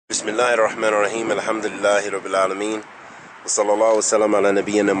Bismillahir Rahmanir Rahim. Alhamdulillahi Rabbil Alameen. Wa sallallahu wa sallam ala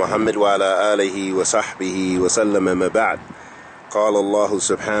nabiyyina Muhammad wa ala alihi wa sahbihi wa sallam ma ba'd. قال الله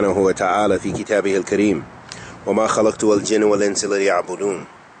سبحانه وتعالى في كتابه الكريم وما خلقت الجن والإنس إلا ليعبدون.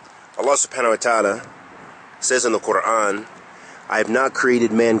 Allah subhanahu wa ta'ala says in the Quran, I have not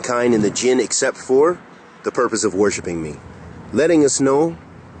created mankind and the jinn except for the purpose of worshiping me. Letting us know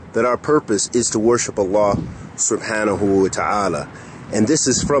that our purpose is to worship Allah subhanahu wa ta'ala. And this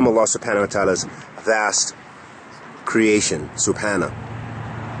is from Allah subhanahu wa ta'ala's vast creation, subhana.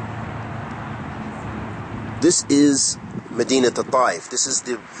 This is Medina Taif. This is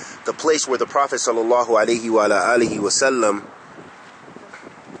the place where the Prophet sallallahu alaihi wa alihi wasallam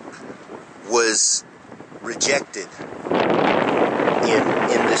was rejected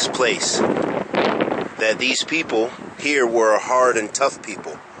in this place. That these people here were hard and tough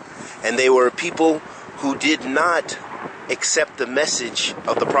people. And they were people who did not accept the message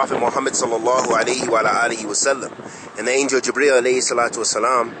of the Prophet Muhammad sallallahu alaihi wa alihi wasallam. And the angel Jibreel alayhi salatu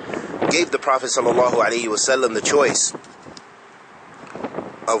wasalam gave the Prophet sallallahu alaihi wasallam the choice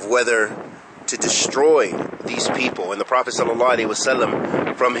of whether to destroy these people. And the Prophet sallallahu alaihi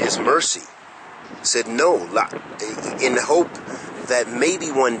wasallam, from his mercy, said no, in hope that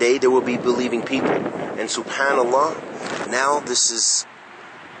maybe one day there will be believing people. And subhanallah, now this is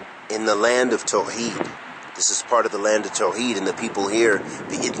in the land of Tawheed. This is part of the land of Tawheed, and the people here,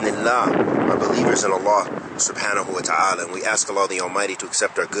 bi'idhnillah, are believers in Allah subhanahu wa ta'ala. And we ask Allah the Almighty to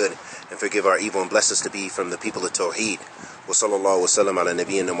accept our good and forgive our evil and bless us to be from the people of Tawheed. Wa sallallahu wa sallam ala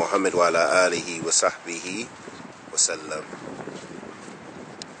nabiyyina Muhammad wa ala alihi wa sahbihi wa sallam.